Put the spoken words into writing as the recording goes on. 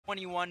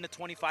21 to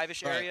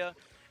 25-ish area.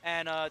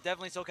 And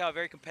definitely SoCal, a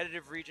very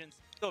competitive region.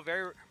 Still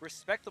very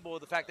respectable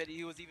the fact that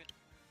he was even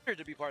considered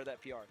to be part of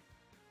that PR.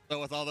 So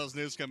with all those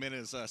news come in,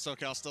 is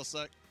SoCal still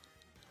suck?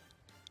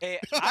 Hey,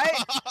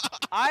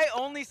 I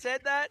only said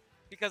that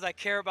because I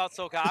care about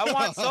SoCal. I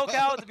want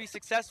SoCal to be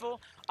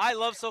successful. I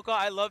love SoCal.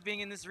 I love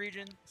being in this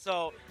region.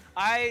 So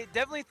I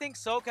definitely think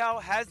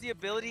SoCal has the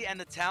ability and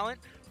the talent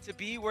to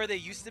be where they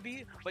used to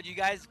be, but you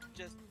guys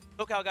just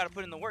SoCal got to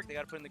put in the work. They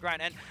got to put in the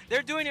grind, and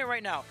they're doing it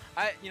right now.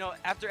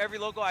 After every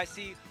local I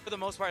see, for the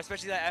most part,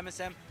 especially that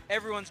MSM,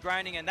 everyone's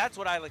grinding, and that's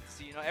what I like to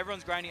see.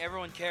 Everyone's grinding,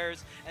 everyone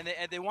cares, and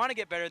they want to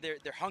get better. They're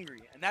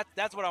hungry, and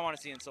that's what I want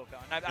to see in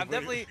SoCal. And I've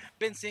definitely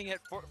been seeing it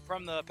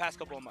from the past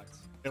couple of months.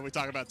 And we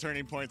talk about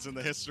turning points in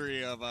the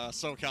history of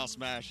SoCal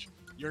Smash.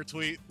 Your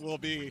tweet will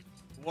be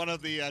one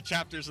of the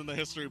chapters in the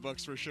history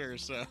books for sure.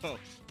 So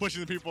pushing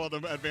the people to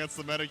advance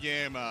the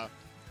metagame.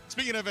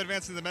 Speaking of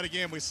advancing the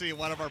metagame, we see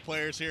one of our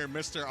players here,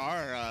 Mr.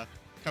 R,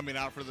 coming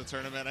out for the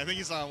tournament. I think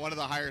he's on one of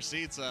the higher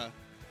seats.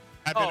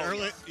 I've been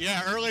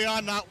early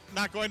on,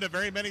 not going to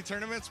very many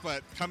tournaments,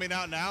 but coming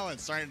out now and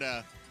starting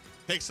to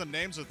take some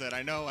names with it.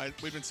 I know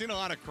we've been seeing a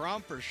lot of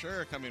Crom for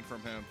sure coming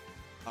from him.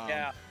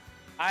 Yeah,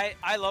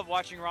 I love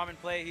watching Ramen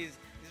play. He's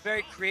a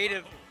very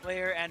creative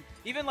player, and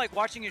even like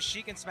watching his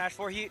Sheik in Smash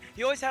 4, he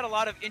always had a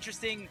lot of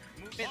interesting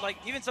movement. Like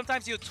even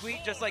sometimes he'll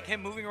tweet just like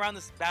him moving around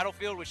this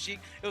battlefield with Sheik.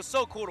 It was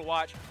so cool to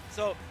watch.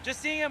 So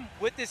just seeing him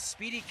with this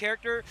speedy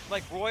character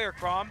like Roy or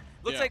Crom,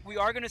 looks like we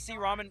are going to see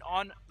Ramen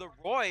on the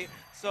Roy.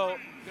 So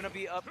going to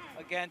be up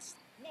against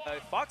a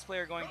Fox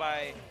player going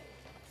by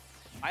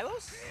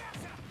Milos?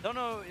 Don't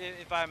know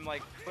if I'm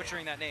like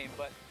butchering that name,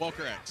 but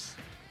WokerX.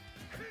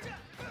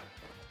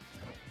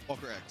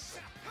 WokerX.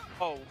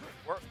 Oh,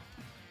 WokerX.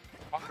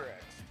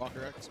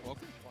 WokerX.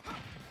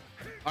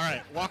 All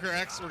right,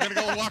 WokerX. We're gonna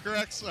go with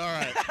WokerX. All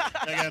right,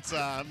 against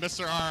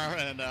Mr. R,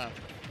 and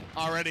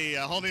already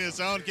holding his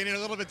own, getting a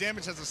little bit of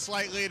damage, has a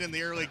slight lead in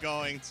the early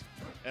goings.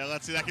 And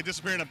let's see, that could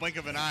disappear in a blink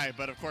of an eye.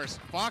 But of course,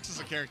 Fox is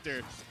a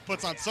character,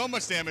 puts on so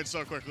much damage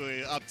so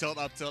quickly. Up tilt,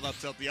 up tilt, up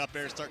tilt. The up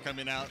airs start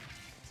coming out.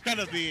 It's kind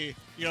of the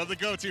the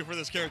go-to for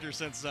this character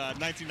since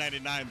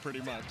 1999,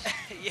 pretty much.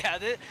 Yeah,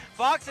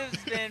 Fox has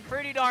been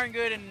pretty darn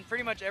good in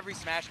pretty much every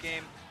Smash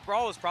game.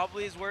 Brawl is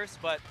probably his worst,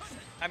 but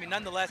I mean,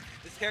 nonetheless,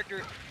 this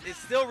character is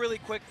still really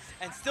quick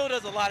and still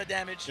does a lot of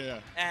damage. Yeah.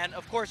 And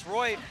of course,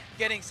 Roy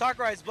getting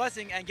Sakurai's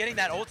blessing and getting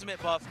that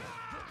ultimate buff.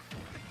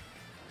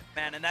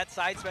 Man, and that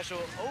side special.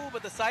 Oh,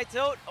 but the side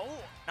tilt. Oh,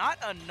 not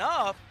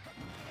enough.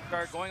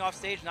 Start going off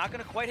stage. Not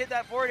going to quite hit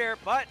that forward air,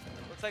 but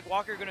looks like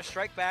Walker going to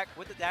strike back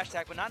with the dash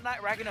attack, but not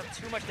racking up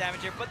too much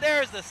damage here. But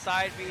there's the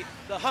side B,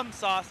 the hum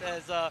sauce,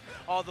 as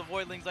all the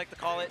Voidlings like to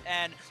call it.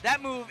 And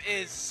that move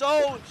is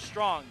so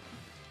strong.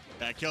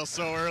 That kill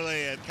so early,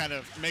 it kind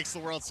of makes the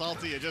world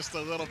salty just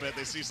a little bit.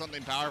 They see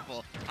something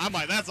powerful. I'm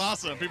like, that's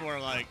awesome. People are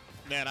like,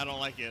 man, I don't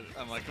like it.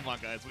 I'm like, come on,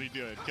 guys, what are you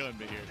doing? Killing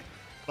me here.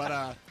 But,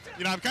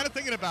 I'm kind of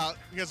thinking about,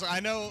 because I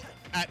know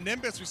at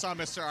Nimbus we saw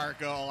Mr. R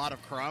go a lot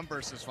of Crom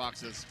versus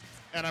Foxes.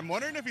 And I'm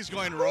wondering if he's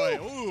going Roy.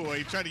 Ooh,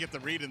 he tried to get the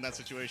read in that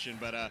situation.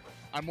 But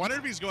I'm wondering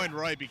if he's going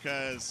Roy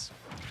because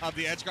of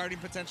the edge guarding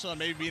potential and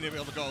maybe being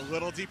able to go a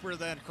little deeper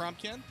than Crom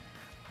can.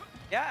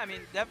 Yeah, I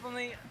mean,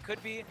 definitely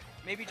could be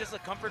maybe just a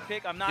comfort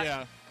pick. I'm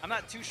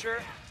not too sure.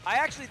 I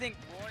actually think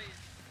Roy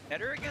is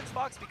better against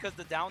Fox because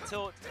the down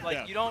tilt,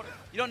 like you don't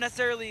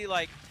necessarily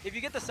like if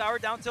you get the sour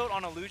down tilt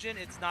on illusion,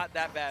 it's not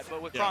that bad.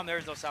 But with Crom,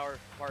 there's no sour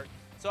part.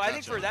 So I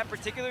think for that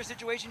particular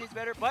situation, he's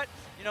better. But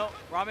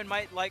Ramen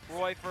might like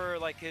Roy for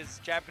like his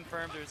jab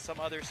confirms or some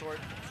other sort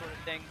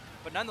of thing.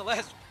 But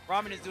nonetheless,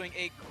 Ramen is doing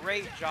a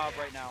great job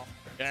right now.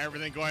 Yeah,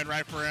 everything going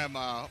right for him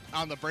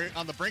on the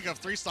brink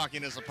of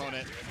 3-stocking his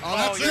opponent. Oh,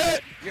 that's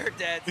it! You're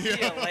dead. See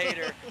you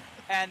later.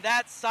 And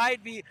that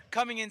side B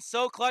coming in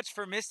so clutch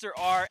for Mr.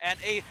 R, and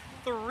a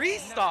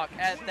 3-stock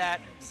at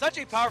that. Such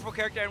a powerful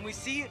character, and we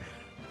see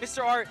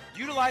Mr. R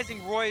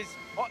utilizing Roy's,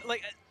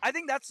 like, I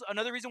think that's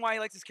another reason why he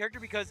likes this character,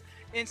 because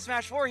in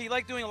Smash 4, he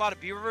liked doing a lot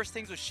of B-reverse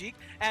things with Sheik,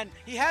 and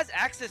he has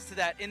access to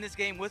that in this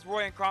game with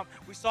Roy and Crom.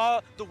 We saw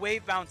the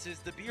wave bounces,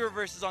 the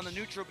B-reverses on the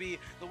neutral B,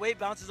 the wave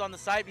bounces on the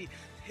side B.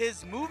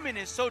 His movement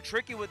is so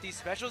tricky with these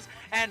specials,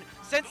 and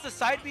since the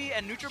side B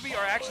and neutral B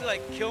are actually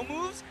like kill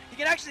moves, he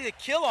can actually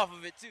kill off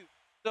of it too.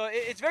 So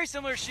it's very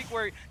similar to Sheik,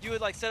 where you would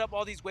like set up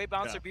all these wave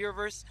bounce or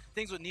B-reverse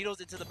things with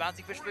needles into the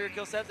bouncing fish for your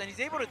kill sets, and he's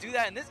able to do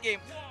that in this game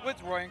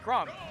with Roy and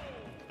Crom.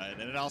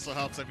 And it also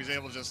helps if he's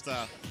able to just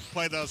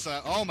play those,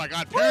 oh my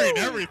god, parrying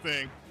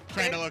everything.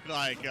 Trying to look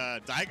like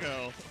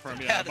Daigo from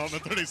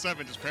Moment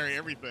 37, just parry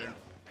everything.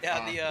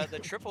 Yeah, the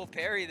triple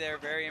parry there,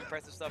 very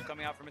impressive stuff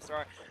coming out from Mr.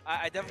 R.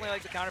 I definitely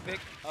like the counter pick.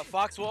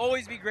 Fox will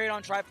always be great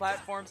on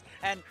tri-platforms,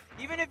 and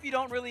even if you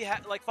don't really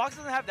have, like, Fox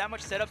doesn't have that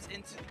much setups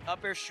into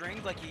up air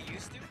strings like he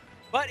used to,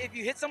 but if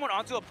you hit someone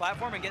onto a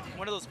platform and get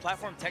one of those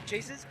platform tech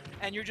chases,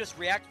 and you just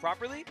react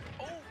properly,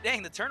 oh,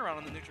 dang, the turnaround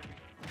on the neutral B.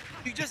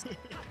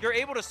 You're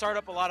able to start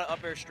up a lot of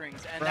up air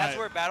strings, and that's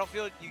where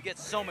Battlefield, you get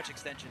so much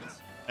extensions.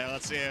 Yeah,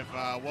 let's see if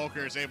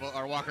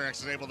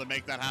WokerX is able to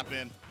make that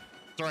happen.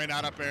 Throwing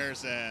out up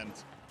airs, and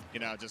you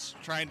know,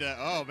 just trying to,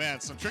 oh man,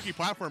 some tricky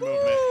platform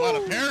movement. But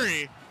a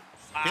parry,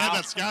 he had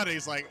that scout,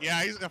 he's like,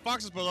 yeah,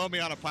 Fox is below me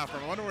on a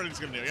platform. I wonder what he's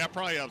gonna do. Yeah,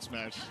 probably up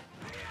smash.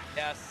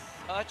 Yes,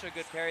 such a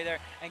good parry there,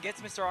 and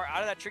gets Mr. R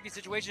out of that tricky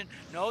situation.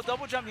 No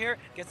double jump here,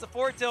 gets the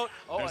forward tilt.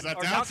 Oh, there's that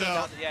or down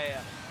tilt.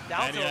 Yeah.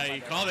 Down tilt. Yeah,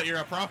 he called it, you're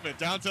a prophet.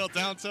 Down tilt,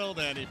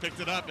 and he picked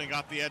it up and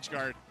got the edge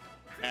guard.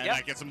 And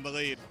that gets him the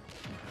lead.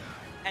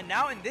 And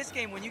now in this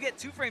game, when you get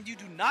 2 frames, you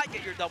do not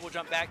get your double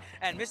jump back,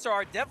 and Mr.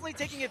 R definitely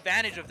taking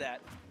advantage of that.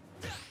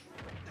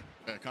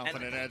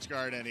 Confident edge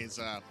guard, and he's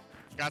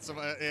got some.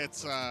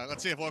 Let's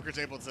see if WokerX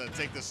able to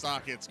take this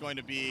stock. It's going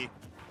to be,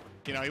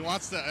 you know, he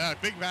wants the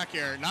big back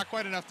air, not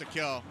quite enough to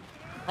kill.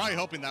 Probably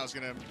hoping that was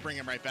going to bring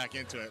him right back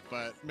into it,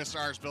 but Mr.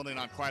 R is building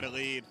on quite a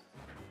lead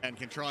and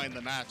controlling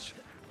the match.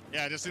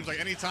 Yeah, it just seems like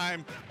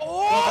anytime.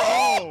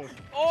 Oh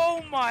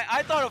my!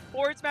 I thought a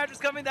forward smash was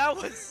coming. That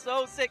was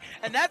so sick.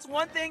 And that's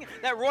one thing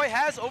that Roy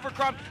has over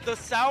Crom. The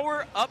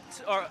sour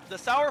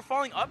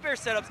falling up air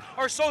setups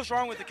are so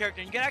strong with the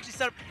character. You can actually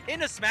set up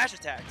into smash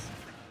attacks.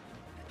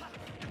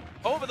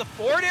 Oh, but the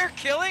forward air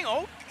killing.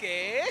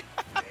 Okay.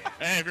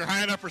 Hey, if you're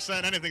high enough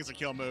percent, anything's a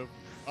kill move.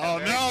 Oh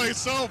no, he's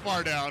so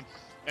far down,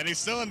 and he's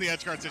still in the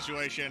edge guard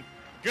situation.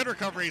 Good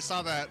recovery. He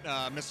saw that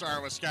Mr.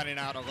 R was scouting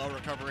out a low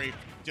recovery,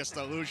 just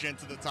illusion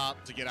to the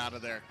top to get out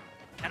of there.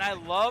 And I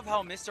love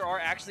how Mr. R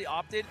actually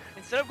opted,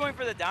 instead of going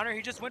for the downer,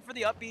 he just went for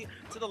the upbeat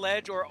to the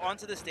ledge or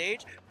onto the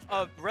stage.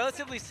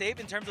 Relatively safe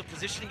in terms of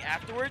positioning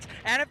afterwards.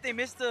 And if they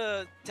miss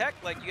the tech,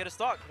 like, you get a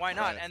stock, why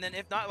not? Right. And then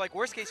if not, like,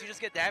 worst case, you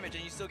just get damage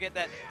and you still get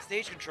that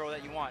stage control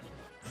that you want.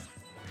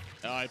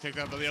 I picked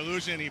up the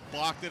illusion. He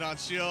blocked it on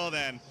shield,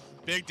 and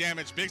big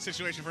damage, big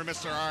situation for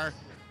Mr. R.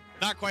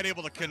 Not quite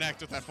able to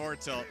connect with that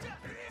forward tilt.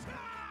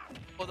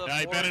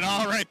 He bet it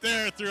all right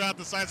there, threw out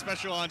the side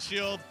special on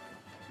shield,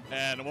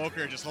 and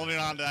Woker just holding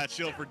on to that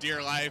shield for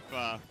dear life,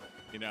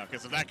 you know,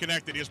 because if that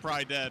connected, he was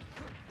probably dead.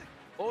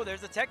 Oh,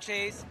 there's a tech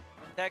chase.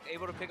 Tech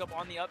able to pick up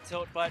on the up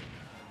tilt, but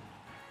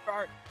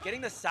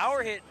getting the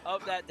sour hit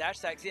of that dash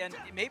attack. See, and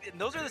maybe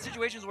those are the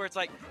situations where it's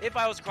like, if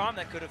I was Crom,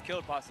 that could have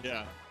killed possibly.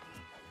 Yeah.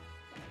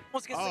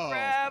 Almost gets the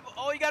grab.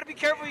 Oh, you got to be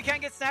careful. You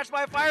can't get snatched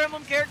by a Fire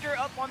Emblem character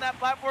up on that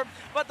platform,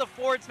 but the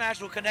forward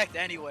smash will connect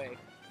anyway.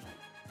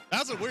 That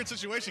was a weird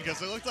situation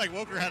because it looked like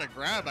Woker had a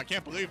grab. I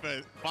can't believe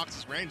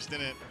Fox's range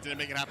didn't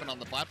make it happen on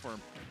the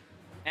platform.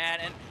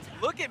 And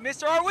look at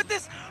Mr. R with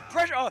this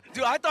pressure. Oh,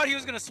 dude, I thought he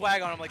was gonna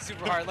swag on him like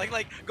super hard,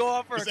 like go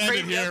off for a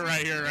crazy. Here,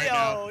 right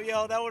now.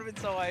 Yo, that would have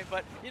been so hype.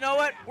 But you know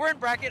what? We're in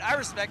bracket. I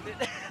respect it.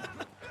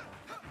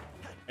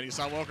 And you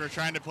saw Woker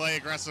trying to play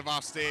aggressive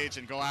off stage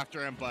and go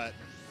after him, but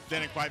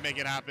didn't quite make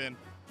it happen.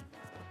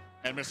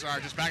 And Mr. R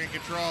just back in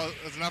control.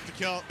 Is enough to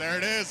kill. There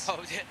it is.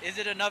 Oh, is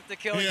it enough to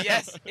kill? Yeah.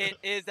 Yes, it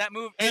is. That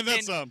move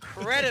is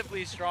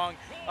incredibly strong.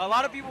 A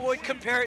lot of people would compare it